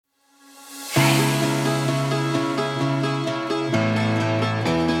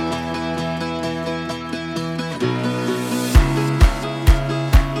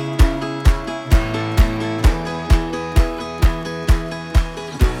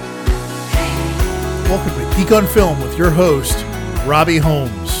Welcome to Geek on Film with your host, Robbie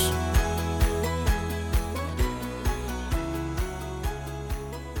Holmes.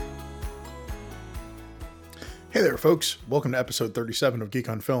 Hey there, folks. Welcome to episode 37 of Geek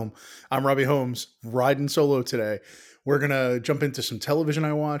on Film. I'm Robbie Holmes, riding solo today. We're going to jump into some television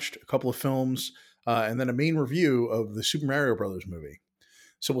I watched, a couple of films, and then a main review of the Super Mario Brothers movie.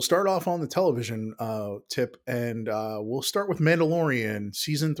 So we'll start off on the television tip, and we'll start with Mandalorian,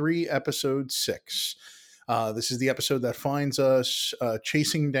 Season 3, Episode 6. This is the episode that finds us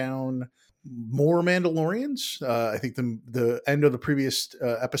chasing down more Mandalorians. I think the end of the previous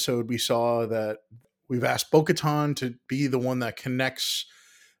episode, we saw that we've asked Bo-Katan to be the one that connects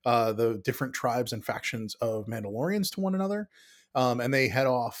the different tribes and factions of Mandalorians to one another. And they head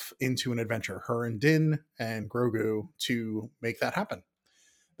off into an adventure, her and Din and Grogu, to make that happen.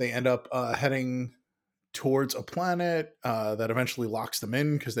 They end up heading towards a planet that eventually locks them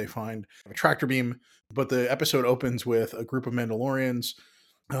in because they find a tractor beam. But the episode opens with a group of Mandalorians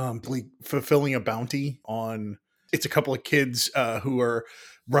fulfilling a bounty on... It's a couple of kids who are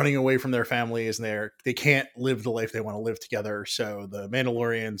running away from their families, and they can't live the life they want to live together. So the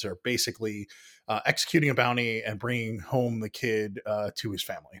Mandalorians are basically executing a bounty and bringing home the kid to his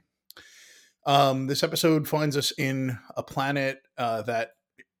family. This episode finds us in a planet that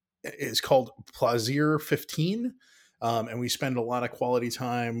is called Plazir 15. And we spend a lot of quality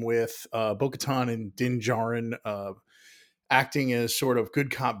time with Bo-Katan and Din Djarin acting as sort of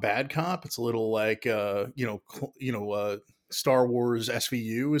good cop, bad cop. It's a little like, Star Wars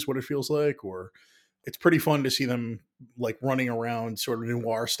SVU is what it feels like, or it's pretty fun to see them like running around sort of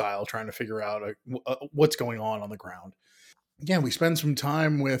noir style, trying to figure out what's going on the ground. Again, we spend some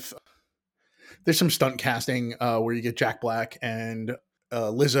time with, there's some stunt casting where you get Jack Black and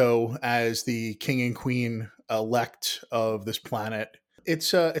Lizzo as the king and queen elect of this planet. It's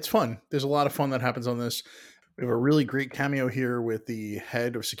fun. There's a lot of fun that happens on this. We have a really great cameo here with the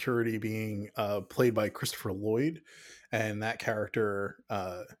head of security being played by Christopher Lloyd. And that character,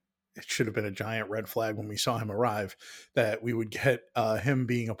 it should have been a giant red flag when we saw him arrive, that we would get him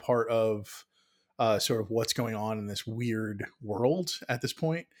being a part of sort of what's going on in this weird world at this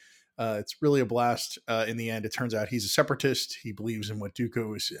point. It's really a blast. In the end, it turns out he's a separatist. He believes in what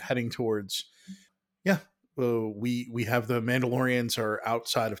Dooku is heading towards. Yeah, we have the Mandalorians are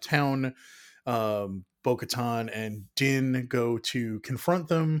outside of town. Bo-Katan and Din go to confront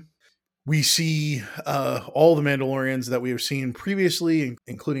them. We see all the Mandalorians that we have seen previously,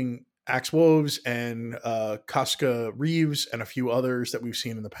 including Axe Woves and Casca Reeves and a few others that we've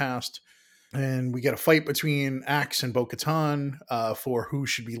seen in the past. And we get a fight between Axe and Bo-Katan for who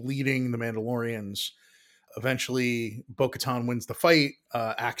should be leading the Mandalorians. Eventually, Bo-Katan wins the fight.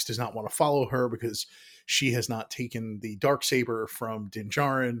 Axe does not want to follow her because she has not taken the Darksaber from Din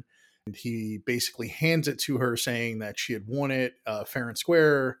Djarin. And he basically hands it to her, saying that she had won it fair and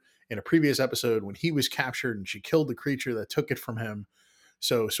square in a previous episode when he was captured, and she killed the creature that took it from him.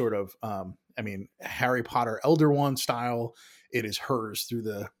 So sort of, Harry Potter Elder Wand style, it is hers through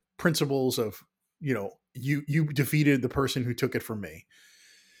the principles of, you defeated the person who took it from me.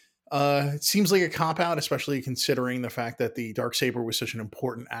 It seems like a cop-out, especially considering the fact that the Darksaber was such an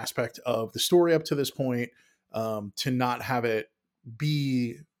important aspect of the story up to this point, to not have it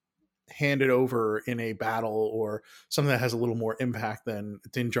be handed over in a battle or something that has a little more impact than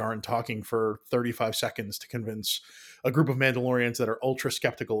Din Djarin talking for 35 seconds to convince a group of Mandalorians that are ultra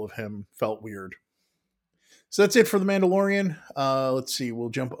skeptical of him felt weird. So that's it for The Mandalorian. Let's see. We'll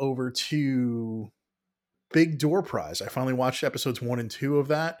jump over to Big Door Prize. I finally watched episodes 1 and 2 of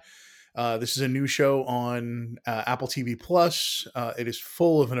that. This is a new show on Apple TV Plus. It is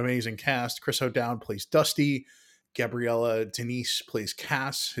full of an amazing cast. Chris O'Dowd plays Dusty. Gabriella Denise plays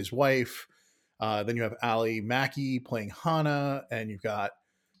Cass, his wife. Then you have Ali Mackey playing Hannah. And you've got,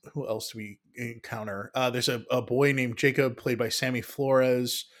 who else do we encounter? There's a boy named Jacob played by Sammy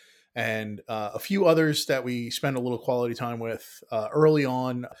Flores. And a few others that we spend a little quality time with early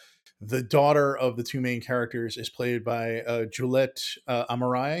on. The daughter of the two main characters is played by Juliette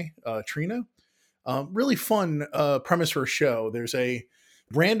Amarai, Trina. Really fun premise for a show. There's a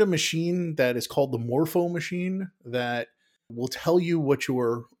random machine that is called the Morpho machine that will tell you what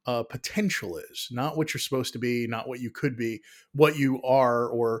your potential is, not what you're supposed to be, not what you could be, what you are,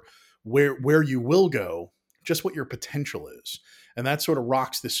 or where you will go, just what your potential is. And that sort of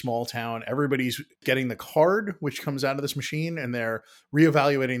rocks this small town. Everybody's getting the card, which comes out of this machine, and they're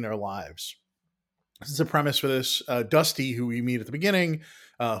reevaluating their lives. This is the premise for this. Dusty, who we meet at the beginning,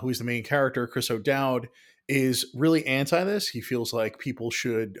 who is the main character, Chris O'Dowd, is really anti this. He feels like people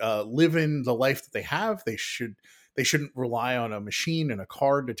should live in the life that they have. They shouldn't rely on a machine and a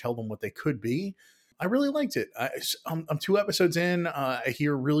card to tell them what they could be. I really liked it. I'm 2 episodes in. I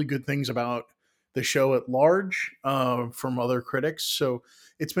hear really good things about the show at large from other critics. So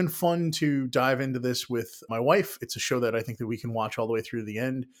it's been fun to dive into this with my wife. It's a show that I think that we can watch all the way through the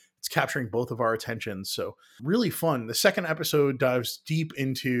end. It's capturing both of our attentions. So really fun. The second episode dives deep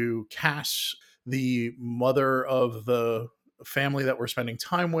into Cass, the mother of the family that we're spending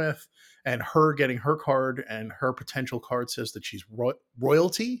time with, and her getting her card, and her potential card says that she's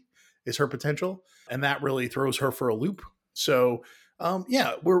royalty is her potential, and that really throws her for a loop. So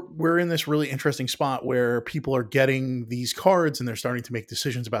yeah, we're in this really interesting spot where people are getting these cards and they're starting to make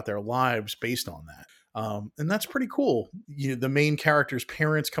decisions about their lives based on that. And that's pretty cool. The main character's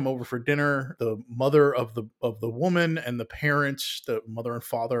parents come over for dinner. The mother of the woman and the parents, the mother and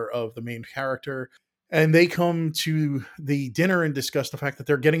father of the main character, and they come to the dinner and discuss the fact that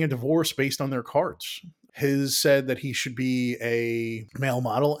they're getting a divorce based on their cards. His said that he should be a male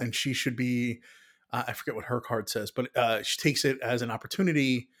model and she should be, I forget what her card says, but she takes it as an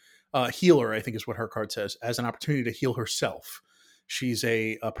opportunity, healer, I think is what her card says, as an opportunity to heal herself. She's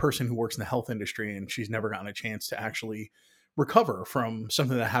a person who works in the health industry and she's never gotten a chance to actually recover from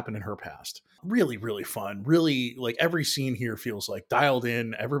something that happened in her past. Really, really fun. Really, like every scene here feels like dialed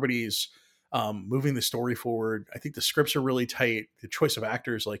in. Everybody's moving the story forward. I think the scripts are really tight. The choice of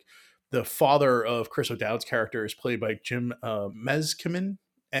actors, like the father of Chris O'Dowd's character, is played by Jim Meskimen,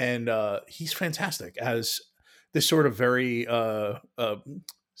 and he's fantastic as this sort of very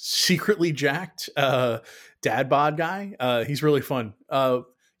secretly jacked dad bod guy. He's really fun.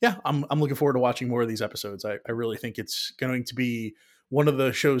 Yeah, I'm looking forward to watching more of these episodes. I really think it's going to be one of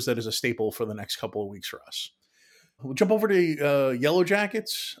the shows that is a staple for the next couple of weeks for us. We'll jump over to Yellow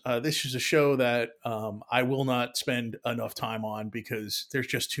Jackets. This is a show that I will not spend enough time on because there's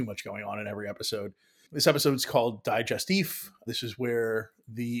just too much going on in every episode. This episode is called Digestif. This is where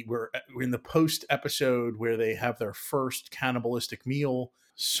we're in the post episode where they have their first cannibalistic meal.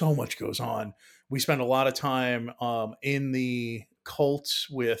 So much goes on. We spend a lot of time in the cult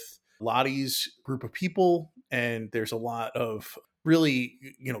with Lottie's group of people, and there's a lot of really,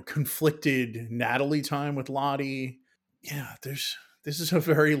 conflicted Natalie time with Lottie. Yeah, this is a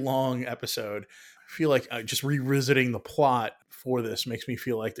very long episode. I feel like just revisiting the plot for this makes me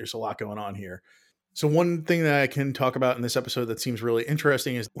feel like there's a lot going on here. So one thing that I can talk about in this episode that seems really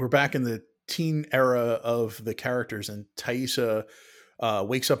interesting is we're back in the teen era of the characters, and Taissa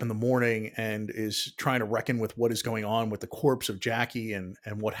wakes up in the morning and is trying to reckon with what is going on with the corpse of Jackie and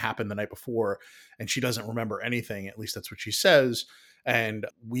what happened the night before. And she doesn't remember anything. At least that's what she says. And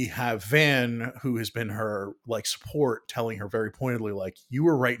we have Van, who has been her like support, telling her very pointedly, like, you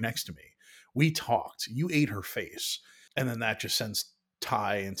were right next to me. We talked, you ate her face. And then that just sends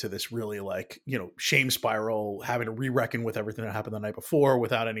Ty into this really like, shame spiral, having to re-reckon with everything that happened the night before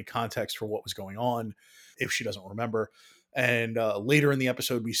without any context for what was going on if she doesn't remember. And later in the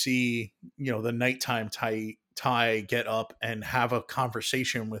episode, we see, the nighttime Ty get up and have a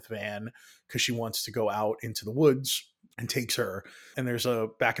conversation with Van because she wants to go out into the woods, and takes her. And there's a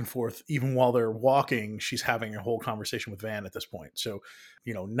back and forth. Even while they're walking, she's having a whole conversation with Van at this point. So,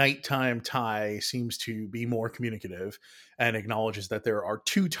 nighttime Ty seems to be more communicative and acknowledges that there are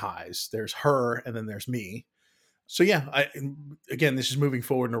two Ties. There's her and then there's me. So yeah, again, this is moving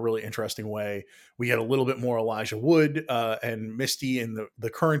forward in a really interesting way. We get a little bit more Elijah Wood and Misty in the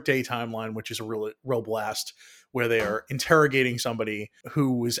current day timeline, which is a real blast, where they are interrogating somebody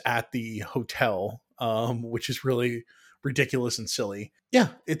who was at the hotel, which is really ridiculous and silly. Yeah,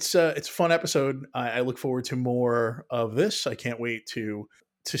 it's a fun episode. I look forward to more of this. I can't wait to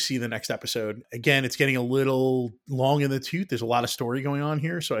see the next episode. Again, it's getting a little long in the tooth. There's a lot of story going on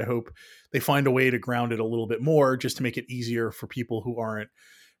here, so I hope they find a way to ground it a little bit more, just to make it easier for people who aren't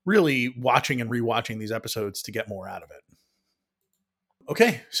really watching and rewatching these episodes to get more out of it.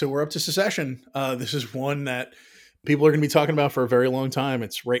 Okay, so we're up to Succession. This is one that people are going to be talking about for a very long time.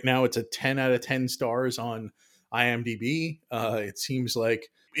 It's right now it's a 10 out of 10 stars on IMDb. It seems like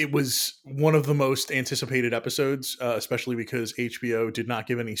it was one of the most anticipated episodes, especially because HBO did not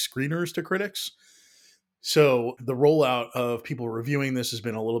give any screeners to critics. So the rollout of people reviewing this has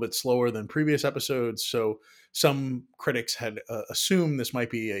been a little bit slower than previous episodes. So some critics had assumed this might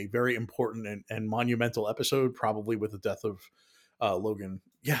be a very important and monumental episode, probably with the death of Logan.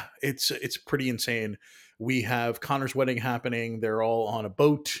 Yeah, it's pretty insane. We have Connor's wedding happening. They're all on a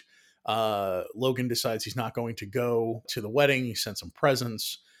boat. Logan decides he's not going to go to the wedding. He sent some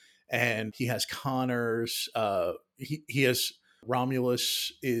presents, and he has Connor's. He has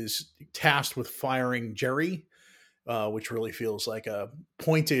Romulus is tasked with firing Jerry, which really feels like a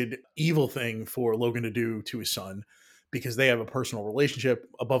pointed evil thing for Logan to do to his son. because they have a personal relationship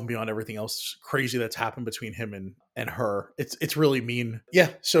above and beyond everything else crazy that's happened between him and her. It's really mean. Yeah.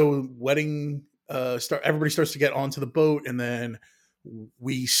 So wedding everybody starts to get onto the boat, and then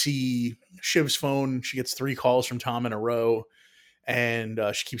we see Shiv's phone. She gets 3 calls from Tom in a row, and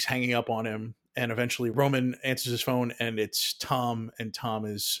she keeps hanging up on him. And eventually Roman answers his phone, and it's Tom, and Tom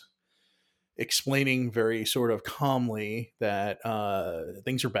is explaining very sort of calmly that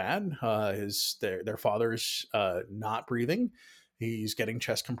things are bad. Their father's not breathing. He's getting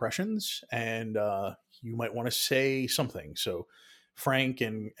chest compressions, and you might want to say something. So Frank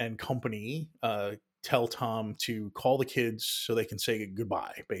and company tell Tom to call the kids so they can say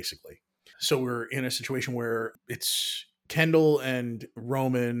goodbye, basically. So we're in a situation where it's Kendall and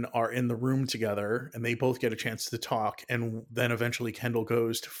Roman are in the room together, and they both get a chance to talk. And then eventually Kendall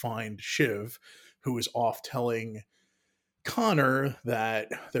goes to find Shiv, who is off telling Connor that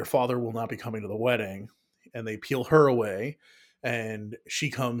their father will not be coming to the wedding. And they peel her away, and she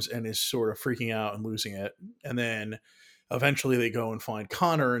comes and is sort of freaking out and losing it. And then eventually they go and find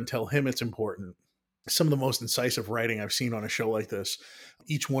Connor and tell him it's important. Some of the most incisive writing I've seen on a show like this.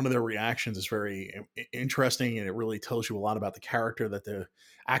 Each one of their reactions is very interesting, and it really tells you a lot about the character that the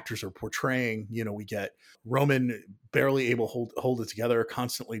actors are portraying. You know, we get Roman barely able to hold it together,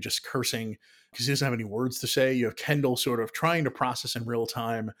 constantly just cursing because he doesn't have any words to say. You have Kendall sort of trying to process in real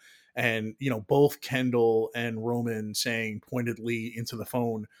time, and you know, both Kendall and Roman saying pointedly into the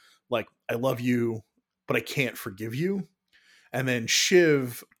phone, like, "I love you, but I can't forgive you." And then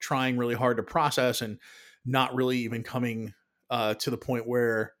Shiv trying really hard to process and not really even coming to the point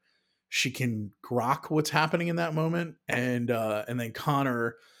where she can grok what's happening in that moment. And then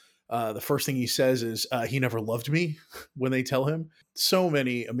Connor, the first thing he says is he never loved me when they tell him. So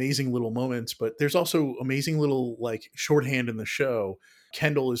many amazing little moments, but there's also amazing little like shorthand in the show.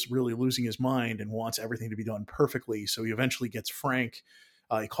 Kendall is really losing his mind and wants everything to be done perfectly, so he eventually gets Frank.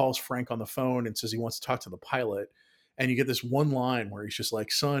 He calls Frank on the phone and says he wants to talk to the pilot, and you get this one line where he's just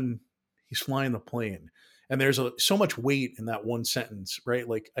like, "Son, he's flying the plane." And there's so much weight in that one sentence, right?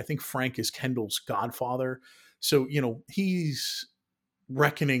 Like, I think Frank is Kendall's godfather, so you know he's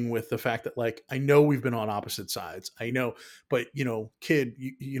reckoning with the fact that, like, I know we've been on opposite sides, I know, but you know, kid,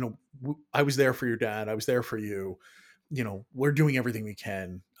 I was there for your dad, I was there for you, you know, we're doing everything we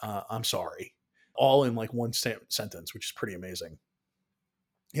can, I'm sorry, all in like one sentence, which is pretty amazing.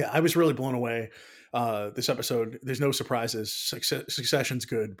 Yeah, I was really blown away. This episode, there's no surprises. Succession's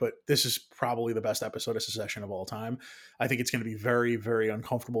good, but this is probably the best episode of Succession of all time. I think it's going to be very, very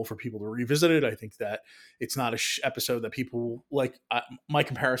uncomfortable for people to revisit it. I think that it's not a episode that people like. My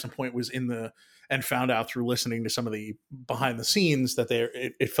comparison point was and found out through listening to some of the behind the scenes that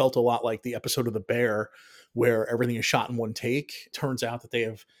it felt a lot like the episode of The Bear, where everything is shot in one take. Turns out that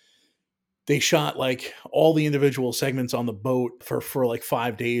they shot like all the individual segments on the boat for like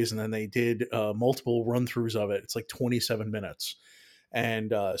 5 days, and then they did multiple run throughs of it. It's like 27 minutes,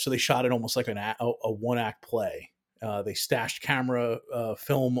 and so they shot it almost like a one act play. They stashed camera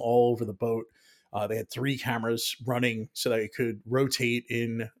film all over the boat. They had 3 cameras running so that it could rotate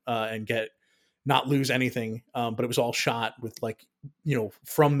in and get not lose anything, but it was all shot with, like, you know,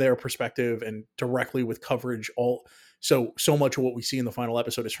 from their perspective and directly with coverage. So much of what we see in the final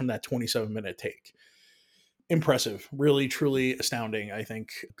episode is from that 27-minute take. Impressive, really, truly astounding. I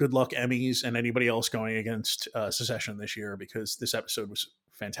think good luck Emmys and anybody else going against Succession this year, because this episode was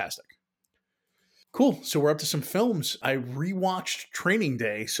fantastic. Cool. So we're up to some films. I rewatched Training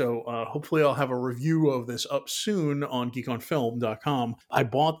Day, so hopefully I'll have a review of this up soon on geekonfilm.com. I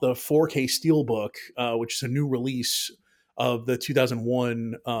bought the 4K Steelbook, which is a new release of the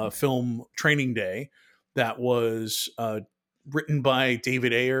 2001 film Training Day that was written by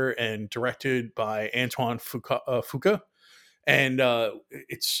David Ayer and directed by Antoine Fuqua. And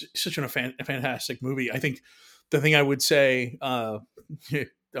it's such a fantastic movie. I think the thing I would say, I'm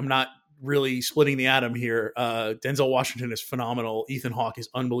not really splitting the atom here. Denzel Washington is phenomenal. Ethan Hawke is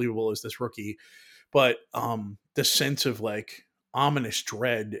unbelievable as this rookie, but the sense of like ominous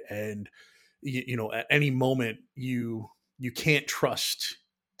dread, and you know, at any moment you can't trust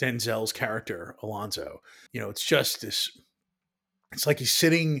Denzel's character Alonzo. You know, it's just this. It's like he's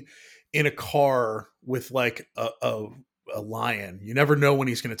sitting in a car with like a lion. You never know when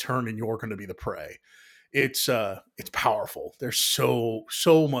he's going to turn and you're going to be the prey. It's powerful. There's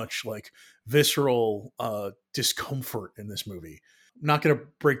so much like visceral discomfort in this movie. I'm not going to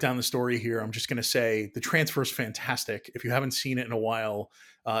break down the story here. I'm just going to say the transfer is fantastic. If you haven't seen it in a while,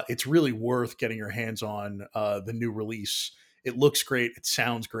 it's really worth getting your hands on the new release. It looks great. It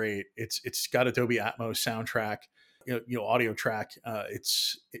sounds great. It's got a Dolby Atmos soundtrack. audio track.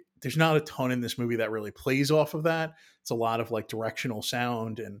 There's not a ton in this movie that really plays off of that. It's a lot of like directional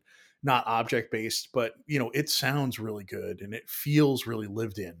sound and not object based, but it sounds really good and it feels really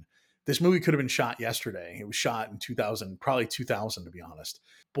lived in. This movie could have been shot yesterday. It was shot in 2000, probably 2000 to be honest.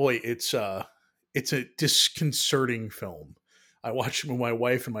 Boy, it's a disconcerting film. I watched it with my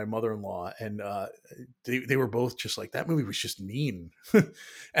wife and my mother-in-law, and they were both just like, that movie was just mean.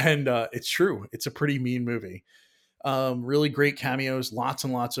 And it's true. It's a pretty mean movie. Really great cameos, lots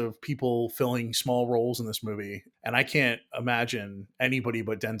and lots of people filling small roles in this movie. And I can't imagine anybody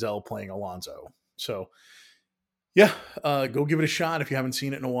but Denzel playing Alonzo. So yeah, go give it a shot if you haven't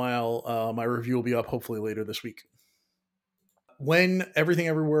seen it in a while. My review will be up hopefully later this week. When Everything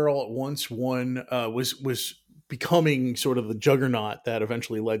Everywhere All at Once won, was becoming sort of the juggernaut that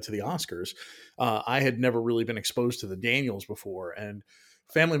eventually led to the Oscars. I had never really been exposed to the Daniels before, and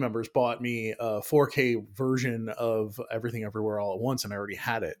family members bought me a 4K version of Everything Everywhere All at Once, and I already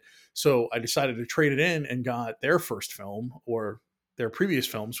had it. So I decided to trade it in and got their first film, or their previous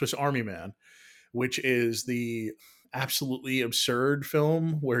film, Swiss Army Man, which is the absolutely absurd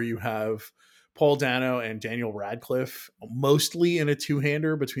film where you have Paul Dano and Daniel Radcliffe, mostly in a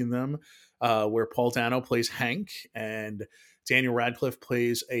two-hander between them, where Paul Dano plays Hank and Daniel Radcliffe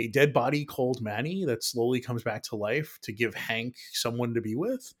plays a dead body called Manny that slowly comes back to life to give Hank someone to be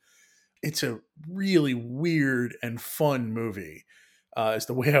with. It's a really weird and fun movie, is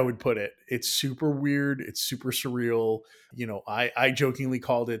the way I would put it. It's super weird. It's super surreal. I jokingly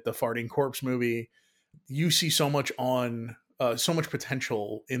called it the farting corpse movie. You see so much so much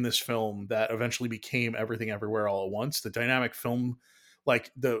potential in this film that eventually became Everything Everywhere All at Once. The dynamic film,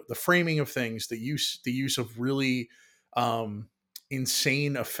 like the framing of things, the use of really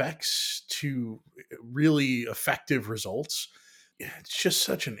insane effects to really effective results. It's just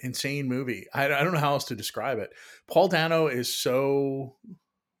such an insane movie. I don't know how else to describe it. Paul Dano is so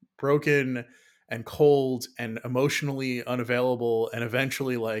broken and cold and emotionally unavailable and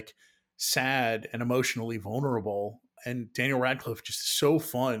eventually like sad and emotionally vulnerable. And Daniel Radcliffe just so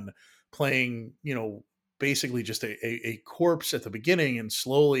fun playing, basically just a corpse at the beginning and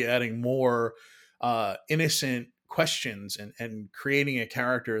slowly adding more innocent questions and creating a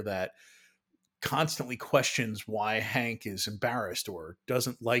character that constantly questions why Hank is embarrassed or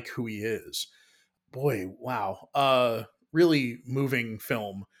doesn't like who he is. Boy, wow. Really moving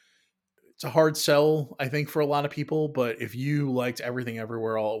film. It's a hard sell, I think, for a lot of people. But if you liked Everything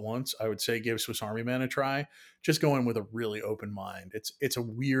Everywhere All at Once, I would say give Swiss Army Man a try. Just go in with a really open mind. It's a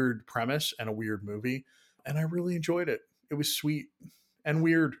weird premise and a weird movie, and I really enjoyed it. It was sweet and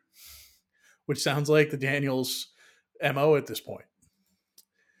weird, which sounds like the Daniels MO at this point.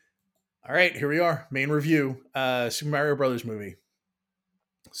 All right, here we are. Main review. Super Mario Brothers movie.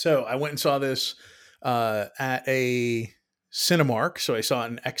 So I went and saw this at a Cinemark. So I saw it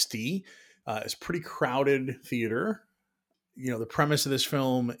in XD. It's a pretty crowded theater. The premise of this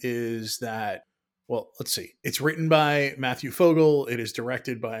film is that, well, let's see. It's written by Matthew Fogel. It is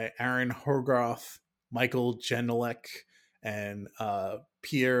directed by Aaron Hogarth, Michael Jenelek, and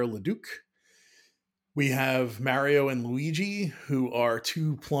Pierre Leduc. We have Mario and Luigi, who are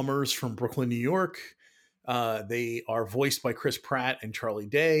two plumbers from Brooklyn, New York. They are voiced by Chris Pratt and Charlie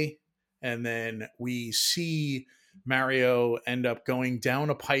Day. And then we see Mario end up going down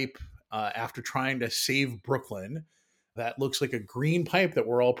a pipe after trying to save Brooklyn. That looks like a green pipe that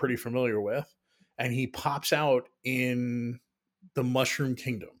we're all pretty familiar with. And he pops out in the Mushroom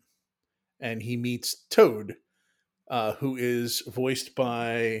Kingdom. And he meets Toad, who is voiced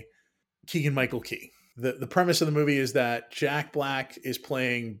by Keegan Michael Key. The premise of the movie is that Jack Black is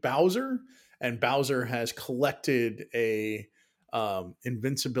playing Bowser, and Bowser has collected a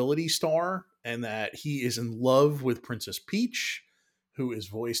invincibility star, and that he is in love with Princess Peach, who is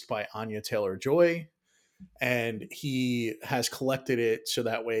voiced by Anya Taylor-Joy, and he has collected it so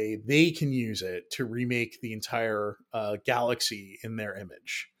that way they can use it to remake the entire galaxy in their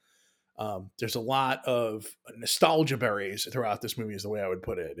image. There's a lot of nostalgia berries throughout this movie, is the way I would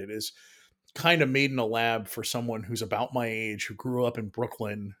put it. It is kind of made in a lab for someone who's about my age, who grew up in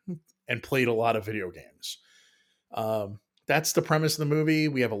Brooklyn and played a lot of video games. That's the premise of the movie.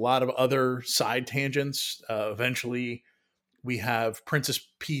 We have a lot of other side tangents. Eventually, we have Princess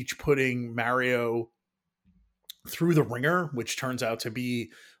Peach putting Mario through the ringer, which turns out to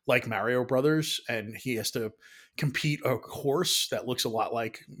be like Mario Brothers, and he has to compete a course that looks a lot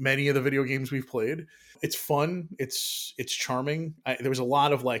like many of the video games we've played. It's fun. It's charming. There was a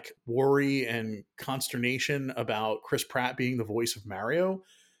lot of like worry and consternation about Chris Pratt being the voice of Mario.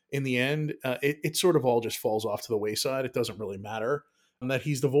 In the end, it sort of all just falls off to the wayside. It doesn't really matter that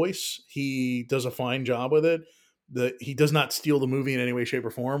he's the voice. He does a fine job with it. he does not steal the movie in any way, shape,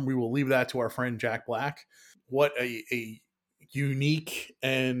 or form. We will leave that to our friend Jack Black. What a unique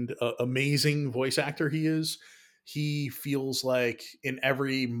and amazing voice actor he is. He feels like in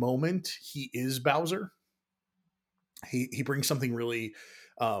every moment he is Bowser. He brings something really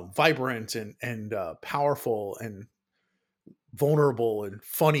vibrant and powerful and vulnerable and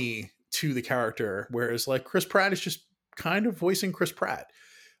funny to the character, whereas like Chris Pratt is just kind of voicing Chris Pratt.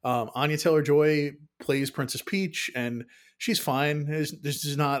 Anya Taylor Joy plays Princess Peach, and she's fine. This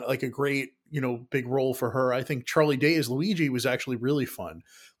is not like a great, big role for her. I think Charlie Day as Luigi was actually really fun.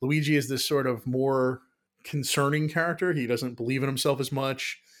 Luigi is this sort of more concerning character. He doesn't believe in himself as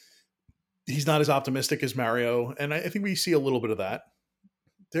much. He's not as optimistic as Mario, and I think we see a little bit of that.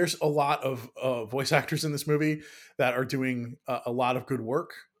 There's a lot of voice actors in this movie that are doing a lot of good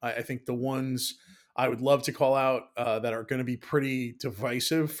work. I think the ones I would love to call out that are going to be pretty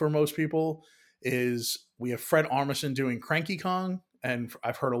divisive for most people is we have Fred Armisen doing Cranky Kong, and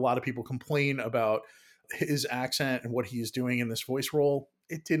I've heard a lot of people complain about his accent and what he is doing in this voice role.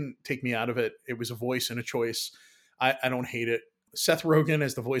 It didn't take me out of it. It was a voice and a choice. I don't hate it. Seth Rogen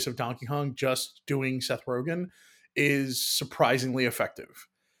as the voice of Donkey Kong, just doing Seth Rogen, is surprisingly effective.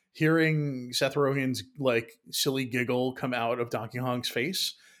 Hearing Seth Rogen's like silly giggle come out of Donkey Kong's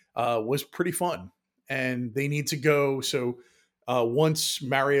face was pretty fun. And they need to go. So once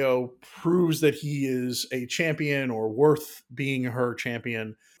Mario proves that he is a champion or worth being her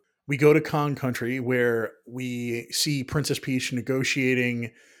champion, we go to Kong Country where we see Princess Peach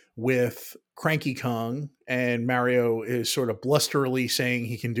negotiating with Cranky Kong, and Mario is sort of blusterily saying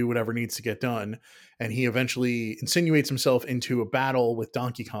he can do whatever needs to get done. And he eventually insinuates himself into a battle with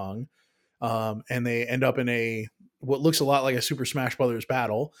Donkey Kong. And they end up in what looks a lot like a Super Smash Brothers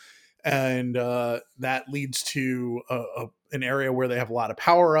battle. And that leads to an area where they have a lot of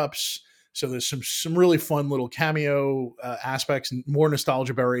power-ups. So there's some really fun little cameo aspects and more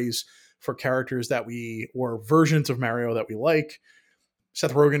nostalgia berries for characters or versions of Mario that we like.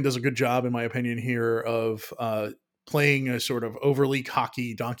 Seth Rogen does a good job, in my opinion, here of playing a sort of overly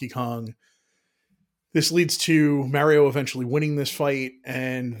cocky Donkey Kong. This leads to Mario eventually winning this fight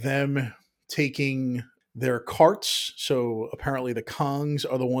and them taking their carts. So apparently the Kongs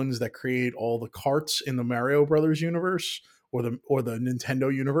are the ones that create all the carts in the Mario Brothers universe or the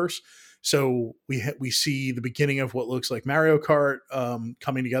Nintendo universe. So we see the beginning of what looks like Mario Kart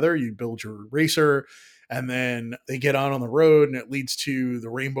coming together. You build your racer, and then they get on the road, and it leads to the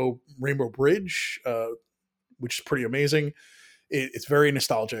Rainbow Bridge, which is pretty amazing. It's very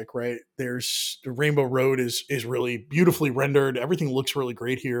nostalgic, right? There's the Rainbow Road is really beautifully rendered. Everything looks really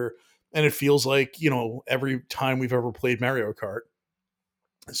great here, and it feels like every time we've ever played Mario Kart.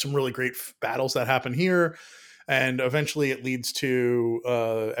 Some really great battles that happen here, and eventually it leads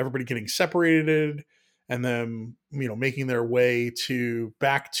to everybody getting separated, and then making their way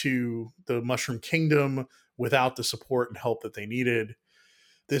back to the Mushroom Kingdom without the support and help that they needed.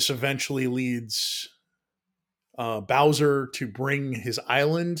 This eventually leads Bowser to bring his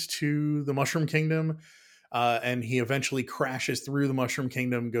island to the Mushroom Kingdom, and he eventually crashes through the Mushroom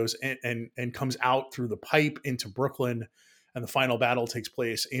Kingdom, goes and comes out through the pipe into Brooklyn, and the final battle takes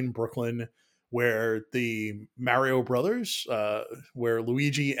place in Brooklyn, where the Mario brothers, where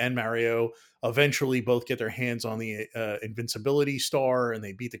Luigi and Mario eventually both get their hands on the invincibility star, and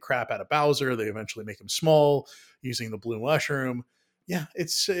they beat the crap out of Bowser. They eventually make him small using the blue mushroom. Yeah,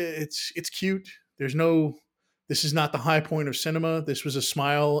 it's cute. This is not the high point of cinema. This was a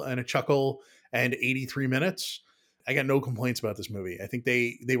smile and a chuckle and 83 minutes. I got no complaints about this movie. I think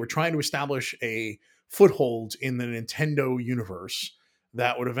they were trying to establish a foothold in the Nintendo universe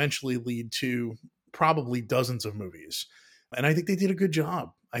that would eventually lead to probably dozens of movies. And I think they did a good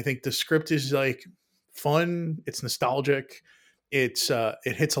job. I think the script is like fun. It's nostalgic. It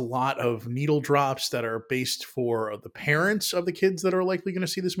hits a lot of needle drops that are based for the parents of the kids that are likely going to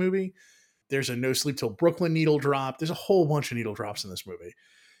see this movie. There's a No Sleep Till Brooklyn needle drop. There's a whole bunch of needle drops in this movie.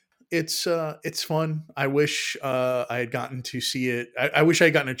 It's fun. I wish I had gotten to see it. I wish I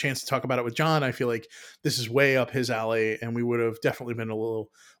had gotten a chance to talk about it with John. I feel like this is way up his alley, and we would have definitely been a little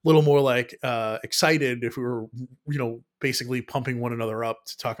more like excited if we were, basically pumping one another up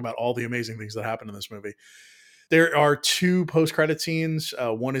to talk about all the amazing things that happen in this movie. There are two post-credit scenes.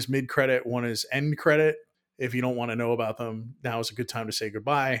 One is mid-credit, one is end credit. If you don't want to know about them, now is a good time to say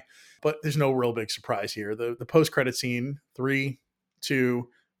goodbye. But there's no real big surprise here. The post-credit scene, 3, 2,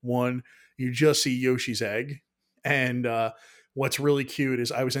 1, you just see Yoshi's egg. And what's really cute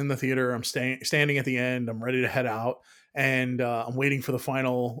is I was in the theater. I'm standing at the end. I'm ready to head out. And I'm waiting for the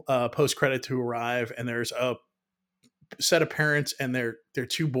final post-credit to arrive. And there's a set of parents and their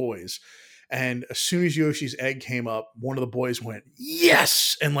two boys. And as soon as Yoshi's egg came up, one of the boys went,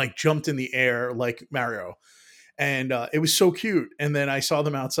 yes, and like jumped in the air like Mario. And it was so cute. And then I saw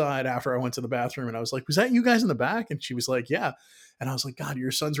them outside after I went to the bathroom, and I was like, was that you guys in the back? And she was like, yeah. And I was like, God,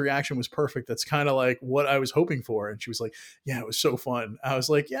 your son's reaction was perfect. That's kind of like what I was hoping for. And she was like, yeah, it was so fun. I was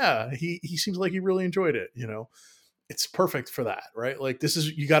like, yeah, he seems like he really enjoyed it. You know, it's perfect for that, right? Like, this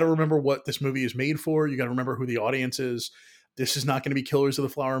is, you got to remember what this movie is made for. You got to remember who the audience is. This is not going to be Killers of the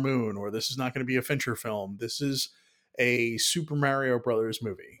Flower Moon, or this is not going to be a Fincher film. This is a Super Mario Brothers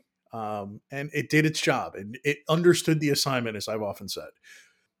movie. And it did its job, and it understood the assignment, as I've often said.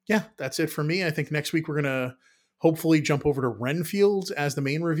 Yeah, that's it for me. I think next week we're going to hopefully jump over to Renfield as the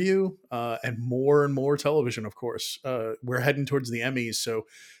main review, and more television, of course. We're heading towards the Emmys, so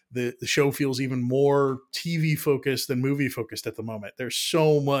the show feels even more TV focused than movie focused at the moment. There's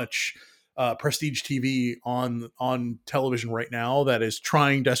so much prestige TV on television right now that is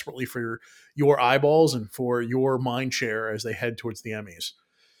trying desperately for your eyeballs and for your mind share as they head towards the Emmys.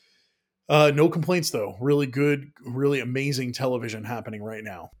 No complaints, though. Really good, really amazing television happening right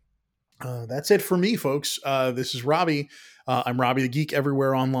now. That's it for me, folks. This is Robbie. I'm Robbie the Geek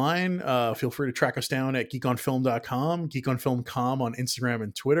everywhere online. Feel free to track us down at geekonfilm.com, geekonfilm.com on Instagram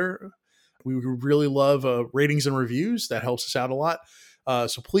and Twitter. We would really love ratings and reviews. That helps us out a lot.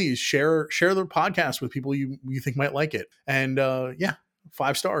 So please share the podcast with people you think might like it. And yeah,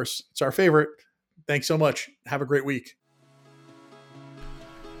 5 stars. It's our favorite. Thanks so much. Have a great week.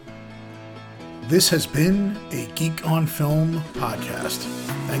 This has been a Geek on Film podcast.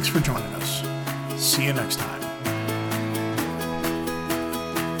 Thanks for joining us. See you next time.